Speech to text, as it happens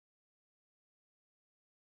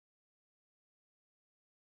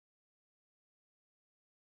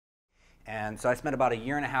And so I spent about a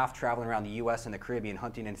year and a half traveling around the US and the Caribbean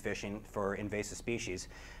hunting and fishing for invasive species,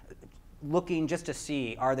 looking just to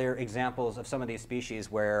see, are there examples of some of these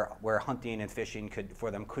species where hunting and fishing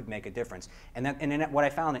could make a difference. And what I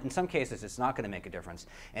found, in some cases it's not going to make a difference.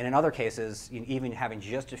 And in other cases, even having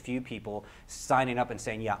just a few people signing up and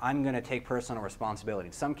saying, yeah, I'm going to take personal responsibility,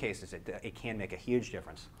 in some cases it can make a huge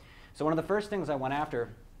difference. So one of the first things I went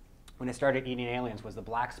after when I started eating aliens was the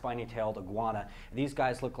black spiny-tailed iguana. These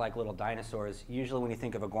guys look like little dinosaurs. Usually when you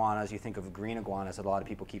think of iguanas, you think of green iguanas that a lot of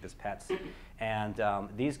people keep as pets. And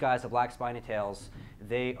these guys, the black spiny-tails,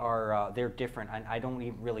 they're different. I don't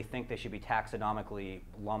even really think they should be taxonomically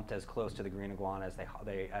lumped as close to the green iguana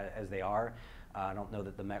as they are. I don't know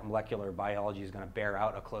that the molecular biology is going to bear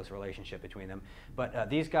out a close relationship between them. But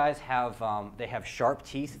these guys have sharp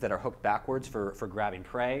teeth that are hooked backwards for grabbing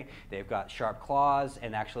prey. They've got sharp claws,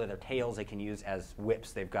 and actually their tails they can use as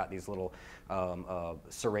whips. They've got these little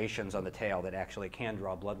serrations on the tail that actually can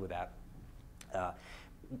draw blood with that.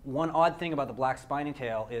 One odd thing about the black spiny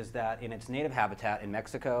tail is that in its native habitat in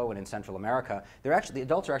Mexico and in Central America, the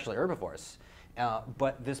adults are actually herbivores.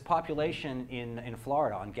 But this population in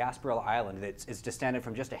Florida on Gasparilla Island is descended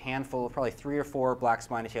from just a handful of probably 3 or 4 black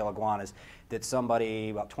spiny-tailed iguanas that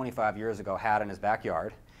somebody about 25 years ago had in his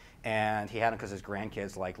backyard. And he had them because his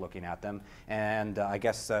grandkids liked looking at them. And I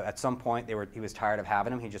guess at some point he was tired of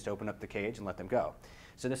having them. He just opened up the cage and let them go.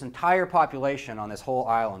 So this entire population on this whole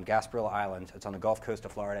island, Gasparilla Island, it's on the Gulf Coast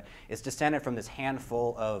of Florida, is descended from this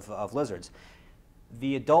handful of lizards.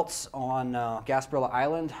 The adults on Gasparilla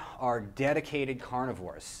Island are dedicated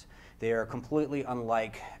carnivores. They are completely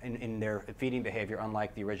unlike, in their feeding behavior,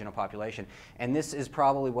 unlike the original population. And this is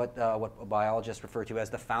probably what biologists refer to as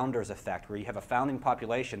the founder's effect, where you have a founding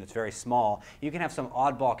population that's very small. You can have some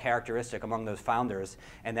oddball characteristic among those founders,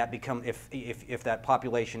 and that if that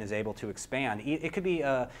population is able to expand. It could be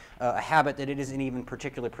a habit that it isn't even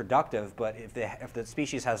particularly productive, but if the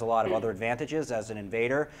species has a lot of other advantages as an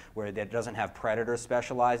invader, where it doesn't have predators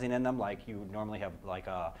specializing in them, like you would normally have, like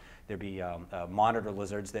there'd be monitor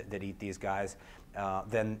lizards that eat these guys,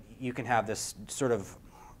 then you can have this sort of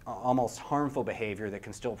almost harmful behavior that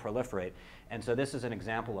can still proliferate. And so this is an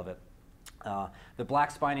example of it. The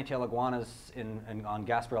black spiny-tailed iguanas on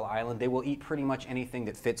Gasparilla Island, they will eat pretty much anything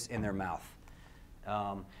that fits in their mouth.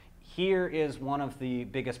 Here is one of the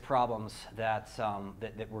biggest problems that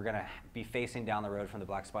we're going to be facing down the road from the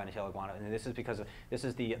black spiny-tailed iguana, and this is because this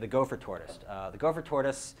is the gopher tortoise. The gopher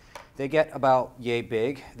tortoise, they get about yay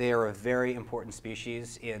big. They are a very important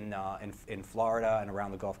species in Florida and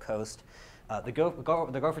around the Gulf Coast. The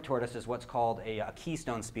gopher tortoise is what's called a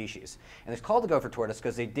keystone species, and it's called the gopher tortoise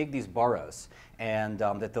because they dig these burrows and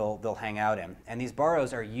that they'll hang out in. And these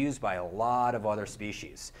burrows are used by a lot of other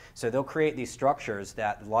species. So they'll create these structures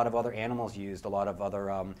that a lot of other animals used, a lot of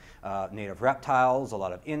other native reptiles, a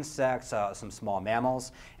lot of insects, some small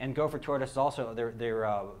mammals. And gopher tortoises also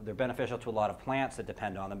they're beneficial to a lot of plants that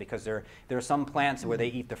depend on them, because there are some plants where they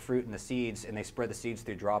eat the fruit and the seeds, and they spread the seeds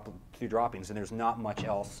through droppings, and there's not much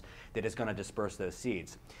else that is going to disperse those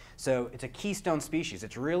seeds. So it's a keystone species.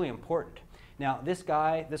 It's really important. Now this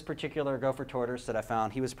particular gopher tortoise that I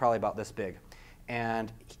found, he was probably about this big.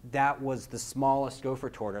 And that was the smallest gopher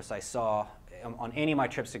tortoise I saw on any of my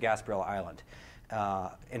trips to Gasparilla Island.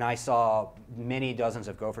 And I saw many dozens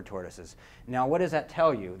of gopher tortoises. Now what does that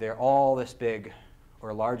tell you? They're all this big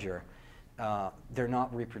or larger. They're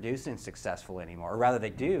not reproducing successfully anymore. Or rather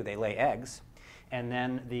they do, they lay eggs. And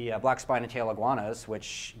then the black spiny-tailed iguanas,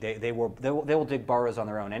 which they will dig burrows on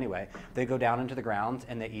their own anyway. They go down into the ground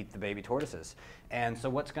and they eat the baby tortoises. And so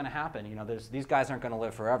what's going to happen? You know, these guys aren't going to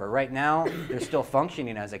live forever. Right now, they're still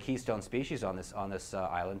functioning as a keystone species on this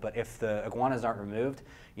island. But if the iguanas aren't removed,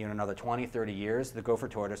 you know, another 20, 30 years, the gopher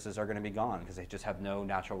tortoises are going to be gone because they just have no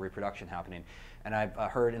natural reproduction happening. And I've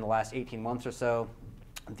heard in the last 18 months or so,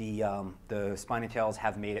 the spiny-tails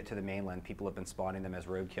have made it to the mainland. People have been spawning them as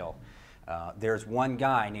roadkill. There's one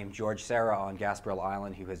guy named George Serra on Gasparilla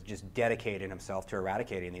Island who has just dedicated himself to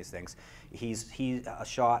eradicating these things. He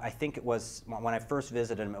shot, I think it was, when I first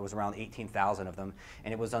visited him, it was around 18,000 of them,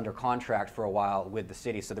 and it was under contract for a while with the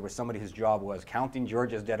city, so there was somebody whose job was counting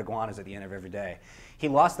George's dead iguanas at the end of every day. He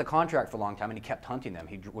lost the contract for a long time, and he kept hunting them.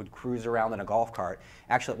 He would cruise around in a golf cart.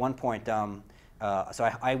 Actually, at one point, so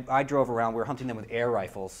I drove around, we were hunting them with air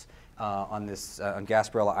rifles. On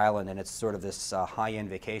Gasparilla Island, and it's sort of this high-end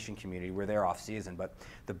vacation community. We're there off-season, but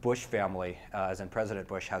the Bush family, as in President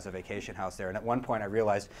Bush, has a vacation house there. And at one point I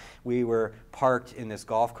realized we were parked in this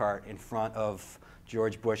golf cart in front of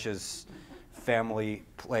George Bush's family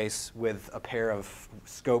place with a pair of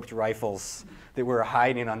scoped rifles that were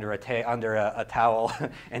hiding under a towel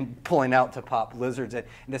and pulling out to pop lizards. And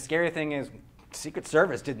the scary thing is, Secret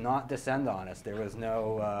Service did not descend on us. There was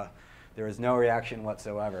no reaction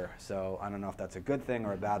whatsoever. So I don't know if that's a good thing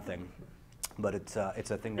or a bad thing, but it's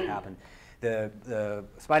a thing that happened. The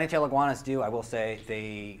spiny tail iguanas I will say,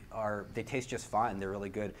 they taste just fine. They're really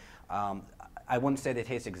good. I wouldn't say they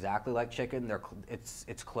taste exactly like chicken.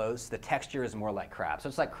 It's close. The texture is more like crab, so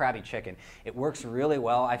it's like crabby chicken. It works really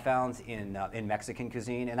well, I found, in Mexican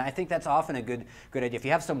cuisine, and I think that's often a good idea. If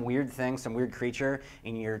you have some weird thing, some weird creature,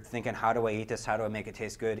 and you're thinking, how do I eat this? How do I make it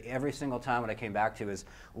taste good? Every single time what I came back to is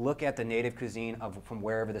look at the native cuisine from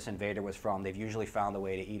wherever this invader was from. They've usually found a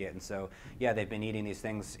way to eat it, and so yeah, they've been eating these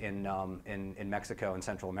things in Mexico and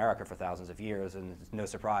Central America for thousands of years, and it's no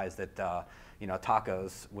surprise that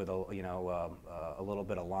tacos with a little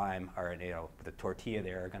bit of lime, or with a tortilla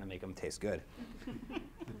there, are going to make them taste good.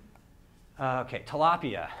 Okay,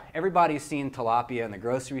 tilapia. Everybody's seen tilapia in the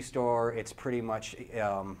grocery store. It's pretty much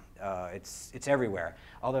it's everywhere.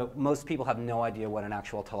 Although most people have no idea what an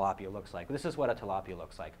actual tilapia looks like. This is what a tilapia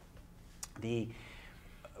looks like. The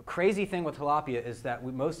crazy thing with tilapia is that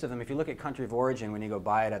most of them, if you look at country of origin when you go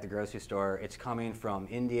buy it at the grocery store, it's coming from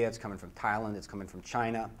India, it's coming from Thailand, it's coming from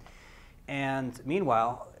China. And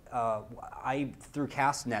meanwhile, I threw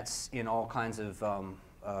cast nets in all kinds of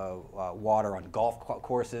water on golf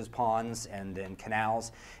courses, ponds, and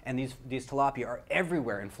canals. And these tilapia are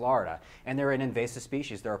everywhere in Florida. And they're an invasive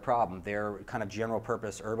species. They're a problem. They're kind of general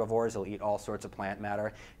purpose herbivores. They'll eat all sorts of plant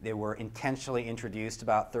matter. They were intentionally introduced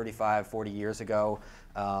about 35, 40 years ago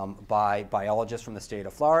by biologists from the state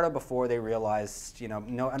of Florida before they realized,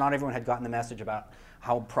 not everyone had gotten the message about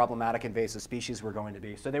how problematic invasive species were going to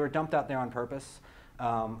be. So they were dumped out there on purpose.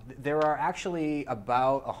 There are actually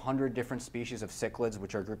about 100 different species of cichlids,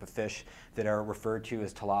 which are a group of fish that are referred to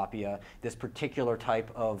as tilapia. This particular type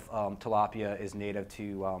of tilapia is native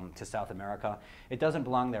to South America. It doesn't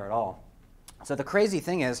belong there at all. So the crazy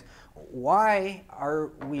thing is, why are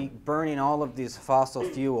we burning all of these fossil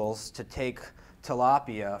fuels to take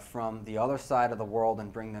tilapia from the other side of the world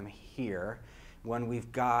and bring them here when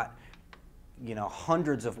we've got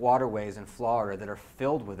hundreds of waterways in Florida that are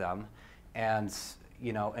filled with them, and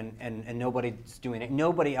nobody's doing it.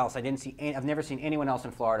 Nobody else. I've never seen anyone else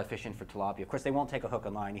in Florida fishing for tilapia. Of course, they won't take a hook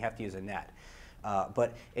and line. You have to use a net.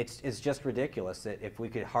 But it's just ridiculous that if we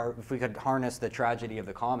could harness the tragedy of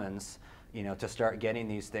the commons, to start getting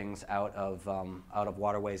these things out of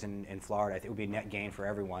waterways in Florida, I think it would be net gain for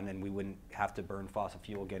everyone, and we wouldn't have to burn fossil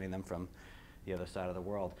fuel getting them from the other side of the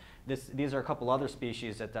world. These are a couple other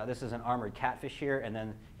species this is an armored catfish here, and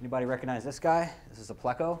then anybody recognize this guy? This is a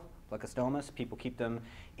pleco, Plecostomus. People keep them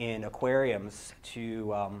in aquariums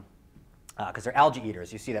because they're algae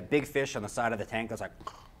eaters. You see that big fish on the side of the tank that's like,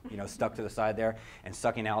 stuck to the side there and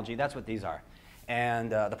sucking algae. That's what these are.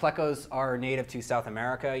 And the plecos are native to South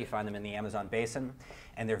America. You find them in the Amazon basin,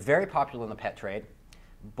 and they're very popular in the pet trade.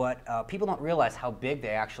 But people don't realize how big they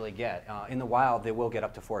actually get. In the wild, they will get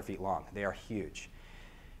up to 4 feet long. They are huge.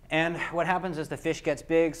 And what happens is the fish gets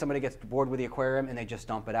big, somebody gets bored with the aquarium, and they just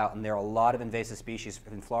dump it out. And there are a lot of invasive species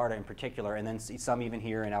in Florida in particular, and then some even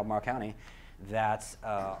here in Albemarle County, that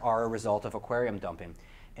are a result of aquarium dumping.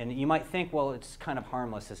 And you might think, well, it's kind of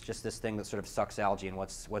harmless. It's just this thing that sort of sucks algae, and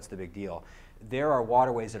what's the big deal? There are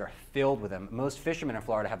waterways that are filled with them. Most fishermen in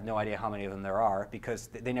Florida have no idea how many of them there are because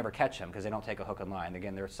they never catch them because they don't take a hook and line.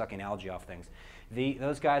 Again, they're sucking algae off things.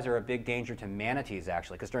 Those guys are a big danger to manatees,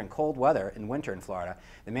 actually, because during cold weather in winter in Florida,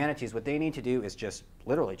 the manatees, what they need to do is just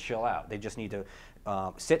literally chill out. They just need to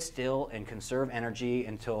sit still and conserve energy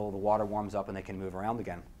until the water warms up and they can move around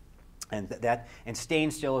again. And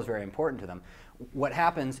staying still is very important to them. What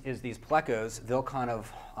happens is these plecos, they'll kind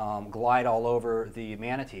of glide all over the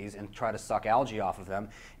manatees and try to suck algae off of them,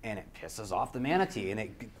 and it pisses off the manatee, and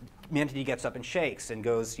manatee gets up and shakes and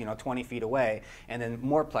goes 20 feet away, and then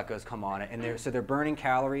more plecos come on it, and so they're burning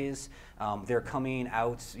calories. They're coming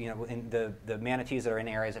out, in the manatees that are in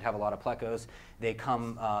areas that have a lot of plecos, they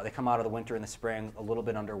come out of the winter and the spring a little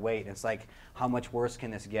bit underweight. It's like, how much worse can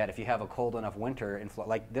this get? If you have a cold enough winter,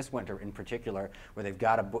 like this winter in particular, where they've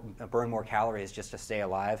got to burn more calories just to stay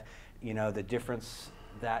alive, the difference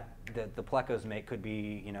that the plecos make could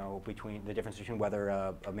be, between the difference between whether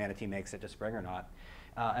a manatee makes it to spring or not.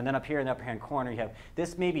 And then up here in the upper hand corner, you have,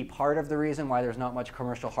 this may be part of the reason why there's not much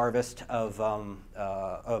commercial harvest of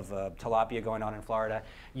tilapia going on in Florida.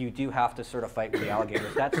 You do have to sort of fight with the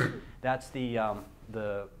alligators. That's the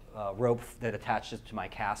rope that attaches to my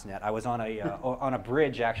cast net. I was on a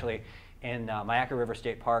bridge actually in Myakka River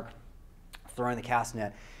State Park, throwing the cast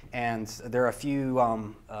net, and there are a few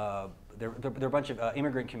they're a bunch of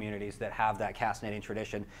immigrant communities that have that cast netting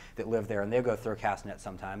tradition that live there, and they'll go through a cast net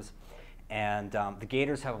sometimes. And the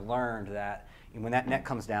gators have learned that when that net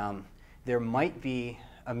comes down, there might be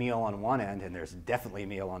a meal on one end, and there's definitely a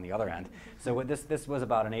meal on the other end. So this was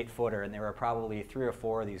about an 8-footer, and there were probably 3 or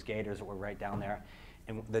 4 of these gators that were right down there.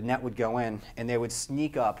 And the net would go in, and they would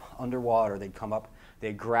sneak up underwater. They'd come up,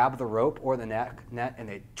 they'd grab the rope or the net, and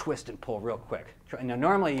they'd twist and pull real quick. Now,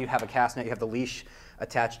 normally you have a cast net, you have the leash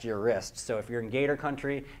attached to your wrist. So if you're in gator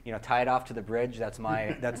country, tie it off to the bridge. That's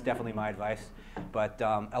definitely my advice. But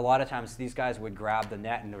a lot of times these guys would grab the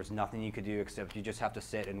net, and there was nothing you could do except you just have to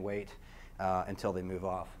sit and wait until they move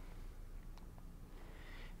off.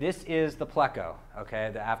 This is the pleco,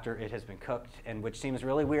 okay, after it has been cooked, and which seems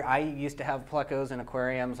really weird. I used to have plecos in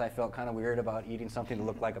aquariums. I felt kind of weird about eating something that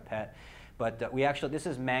looked like a pet. But this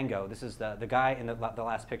is Mango. This is the guy in the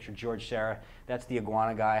last picture, George Serra. That's the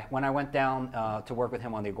iguana guy. When I went down to work with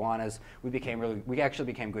him on the iguanas, we actually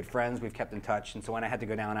became good friends. We've kept in touch. And so when I had to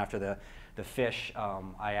go down after the fish,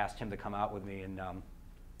 I asked him to come out with me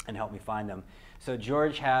and help me find them. So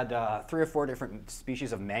George had 3 or 4 different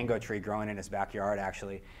species of mango tree growing in his backyard,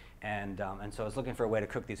 actually. And so I was looking for a way to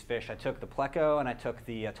cook these fish. I took the pleco and I took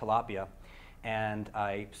the tilapia, and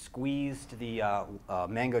I squeezed the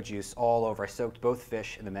mango juice all over. I soaked both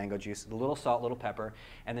fish in the mango juice, a little salt, a little pepper,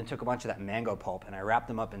 and then took a bunch of that mango pulp, and I wrapped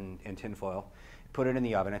them up in tin foil, put it in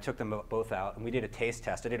the oven. I took them both out, and we did a taste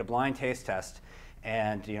test. I did a blind taste test.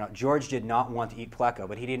 And George did not want to eat pleco,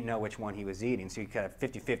 but he didn't know which one he was eating. So he kind of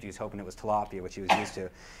 50-50 was hoping it was tilapia, which he was used to.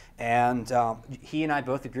 And he and I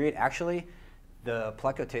both agreed, actually, the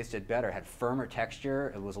pleco tasted better, had firmer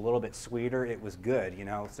texture, it was a little bit sweeter, it was good,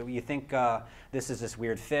 So you think this is this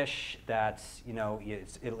weird fish that's,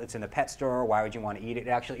 it's in a pet store, why would you want to eat it?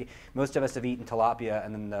 Actually, most of us have eaten tilapia,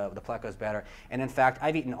 and then the pleco's better. And in fact,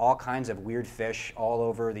 I've eaten all kinds of weird fish all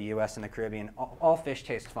over the US and the Caribbean. All fish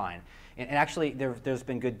taste fine. And actually, there's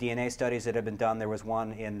been good DNA studies that have been done. There was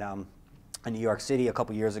one in New York City a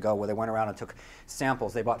couple years ago where they went around and took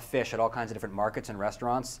samples. They bought fish at all kinds of different markets and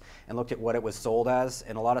restaurants and looked at what it was sold as.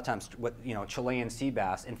 And a lot of times, Chilean sea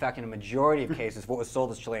bass. In fact, in a majority of cases, what was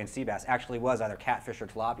sold as Chilean sea bass actually was either catfish or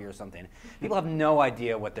tilapia or something. People have no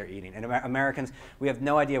idea what they're eating. And Americans, we have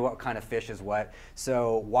no idea what kind of fish is what.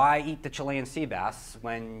 So why eat the Chilean sea bass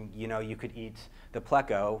when you could eat the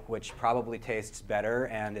pleco, which probably tastes better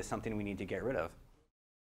and is something we need to get rid of?